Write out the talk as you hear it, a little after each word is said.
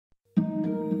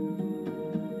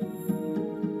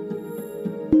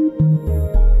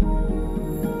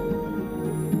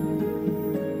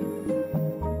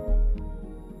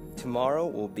Tomorrow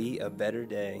will be a better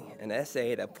day, an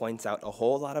essay that points out a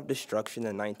whole lot of destruction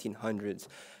in the 1900s.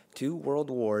 2 world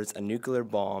wars, a nuclear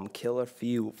bomb, killer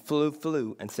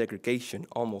flu, and segregation,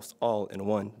 almost all in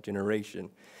one generation.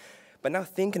 But now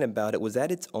thinking about it, was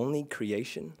that its only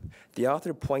creation? The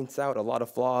author points out a lot of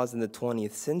flaws in the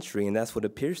 20th century, and that's what it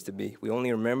appears to be. We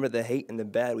only remember the hate and the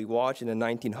bad we watched in the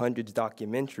 1900s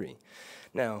documentary.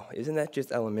 Now, isn't that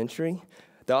just elementary?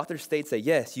 The author states that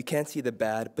yes, you can see the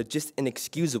bad, but just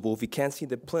inexcusable if you can't see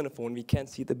the plentiful and you can't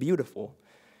see the beautiful.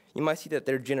 You might see that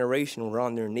their generation were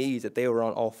on their knees, that they were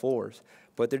on all fours,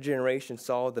 but their generation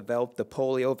saw develop the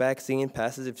polio vaccine,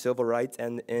 passage of civil rights,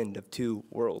 and the end of 2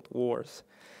 world wars.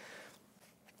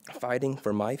 Fighting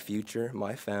for my future,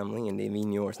 my family, and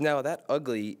even yours. Now, that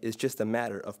ugly is just a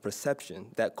matter of perception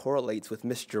that correlates with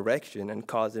misdirection and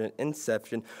causes an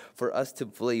inception for us to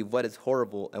believe what is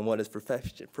horrible and what is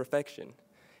perfection.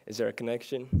 Is there a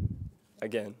connection?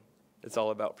 Again, it's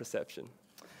all about perception.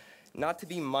 Not to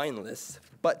be mindless,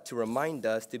 but to remind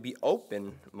us to be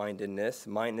open-mindedness,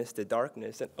 minus the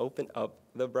darkness, and open up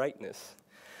the brightness.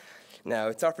 Now,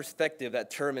 it's our perspective that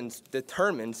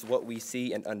determines what we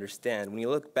see and understand. When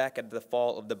you look back at the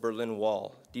fall of the Berlin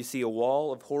Wall, do you see a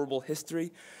wall of horrible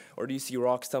history, or do you see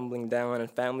rocks tumbling down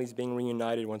and families being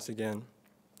reunited once again?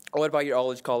 What about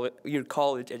your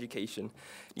college education?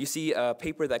 Do you see a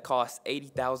paper that costs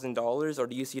 $80,000, or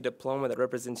do you see a diploma that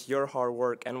represents your hard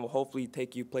work and will hopefully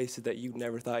take you places that you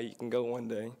never thought you can go one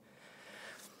day?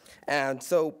 And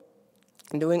so,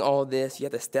 in doing all this, you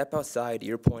have to step outside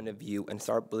your point of view and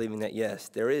start believing that, yes,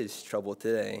 there is trouble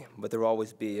today, but there will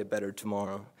always be a better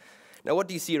tomorrow. Now, what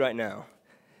do you see right now?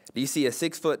 Do you see a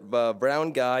 6-foot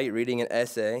brown guy reading an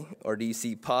essay, or do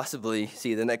you possibly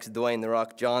see the next Dwayne "The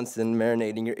Rock" Johnson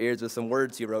marinating your ears with some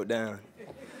words he wrote down?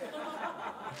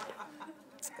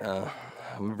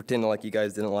 I'm pretending like you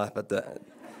guys didn't laugh at that.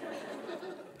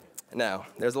 Now,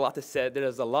 there's a lot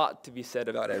to be said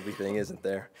about everything, isn't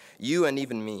there? You and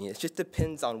even me. It just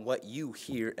depends on what you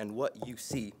hear and what you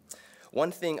see.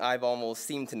 One thing I've almost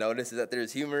seemed to notice is that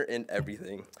there's humor in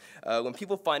everything. When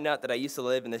people find out that I used to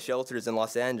live in the shelters in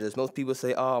Los Angeles, most people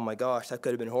say, oh my gosh, that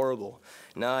could have been horrible.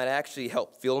 No, it actually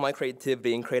helped fuel my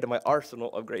creativity and created my arsenal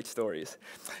of great stories.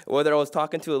 Whether I was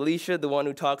talking to Alicia, the one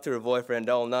who talked to her boyfriend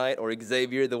all night, or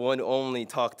Xavier, the one who only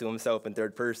talked to himself in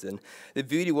third person, the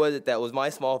beauty was that was my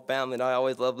small family, and I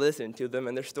always loved listening to them,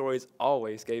 and their stories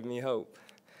always gave me hope.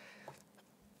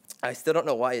 I still don't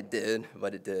know why it did,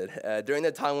 but it did. During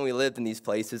the time when we lived in these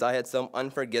places, I had some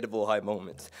unforgettable high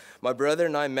moments. My brother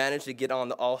and I managed to get on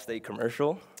the Allstate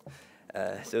commercial.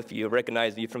 So if you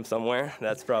recognize me from somewhere,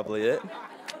 that's probably it.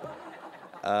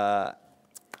 We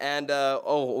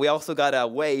also got a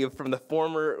wave from the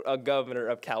former governor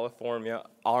of California,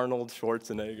 Arnold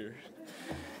Schwarzenegger.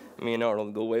 Me and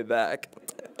Arnold go way back.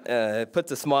 It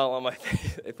puts a smile on my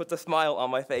face. It puts a smile on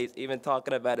my face, even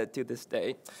talking about it to this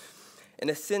day. In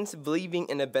a sense, believing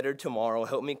in a better tomorrow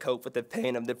helped me cope with the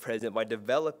pain of the present by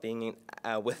developing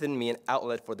within me an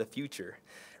outlet for the future.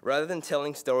 Rather than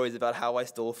telling stories about how I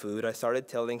stole food, I started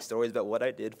telling stories about what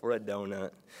I did for a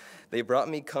donut. They brought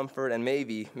me comfort and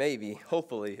maybe,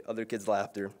 hopefully, other kids'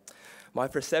 laughter. My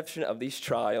perception of these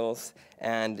trials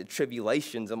and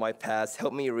tribulations of my past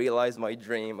helped me realize my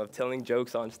dream of telling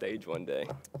jokes on stage one day.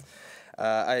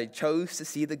 I chose to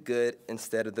see the good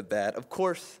instead of the bad. Of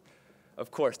course,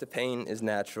 the pain is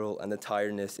natural and the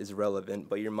tiredness is relevant,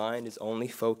 but if your mind is only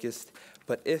focused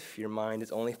on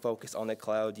the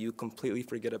clouds, you completely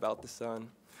forget about the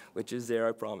sun, which is there,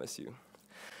 I promise you.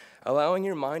 Allowing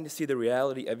your mind to see the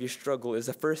reality of your struggle is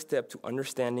the first step to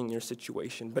understanding your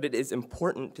situation, but it is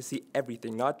important to see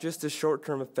everything, not just the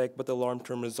short-term effect, but the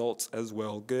long-term results as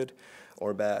well, good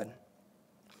or bad.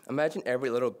 Imagine every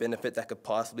little benefit that could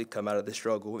possibly come out of the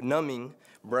struggle,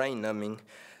 brain numbing,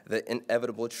 the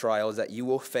inevitable trials that you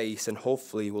will face and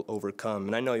hopefully will overcome.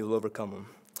 And I know you'll overcome them.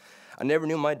 I never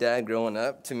knew my dad growing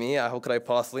up. To me, how could I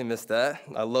possibly miss that?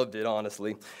 I loved it,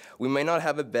 honestly. We may not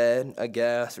have a bed, a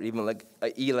gas, or even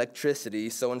electricity,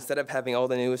 so instead of having all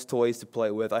the newest toys to play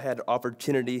with, I had the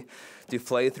opportunity to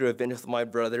play through adventures with my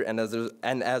brother, and as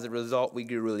a result, we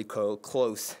grew really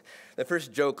close. The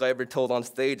first joke I ever told on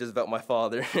stage was about my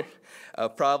father. A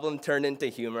problem turned into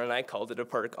humor, and I called it a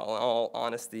perk, in all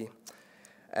honesty.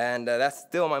 And that's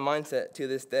still my mindset to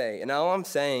this day. And all I'm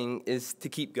saying is to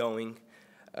keep going.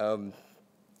 Now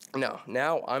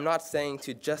I'm not saying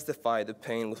to justify the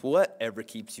pain with whatever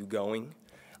keeps you going.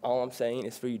 All I'm saying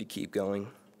is for you to keep going.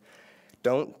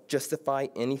 Don't justify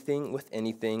anything with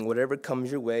anything. Whatever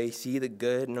comes your way, see the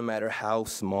good no matter how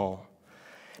small.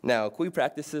 Now, can we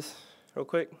practice this real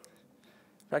quick?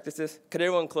 Practice this? Could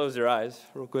everyone close their eyes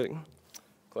real quick?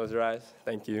 Close their eyes.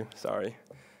 Thank you. Sorry.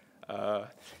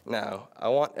 Now, I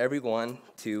want everyone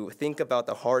to think about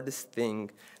the hardest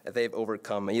thing that they've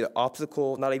overcome, either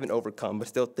obstacle, not even overcome, but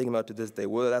still thinking about to this day,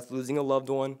 whether that's losing a loved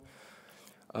one,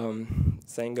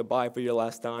 saying goodbye for your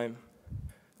last time,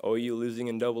 or you losing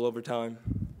in double overtime,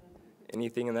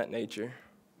 anything in that nature.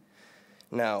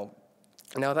 Now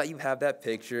that you have that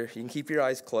picture, you can keep your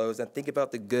eyes closed and think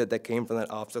about the good that came from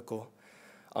that obstacle.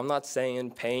 I'm not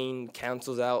saying pain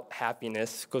cancels out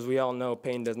happiness, because we all know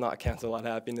pain does not cancel out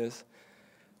happiness.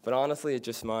 But honestly, it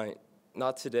just might.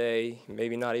 Not today,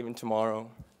 maybe not even tomorrow,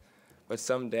 but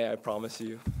someday, I promise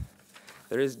you.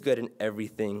 There is good in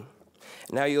everything.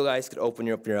 Now you guys could open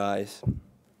up your eyes.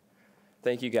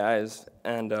 Thank you, guys.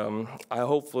 And I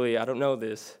don't know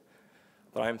this,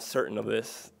 but I'm certain of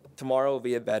this. Tomorrow will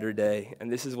be a better day,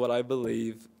 and this is what I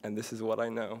believe, and this is what I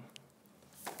know.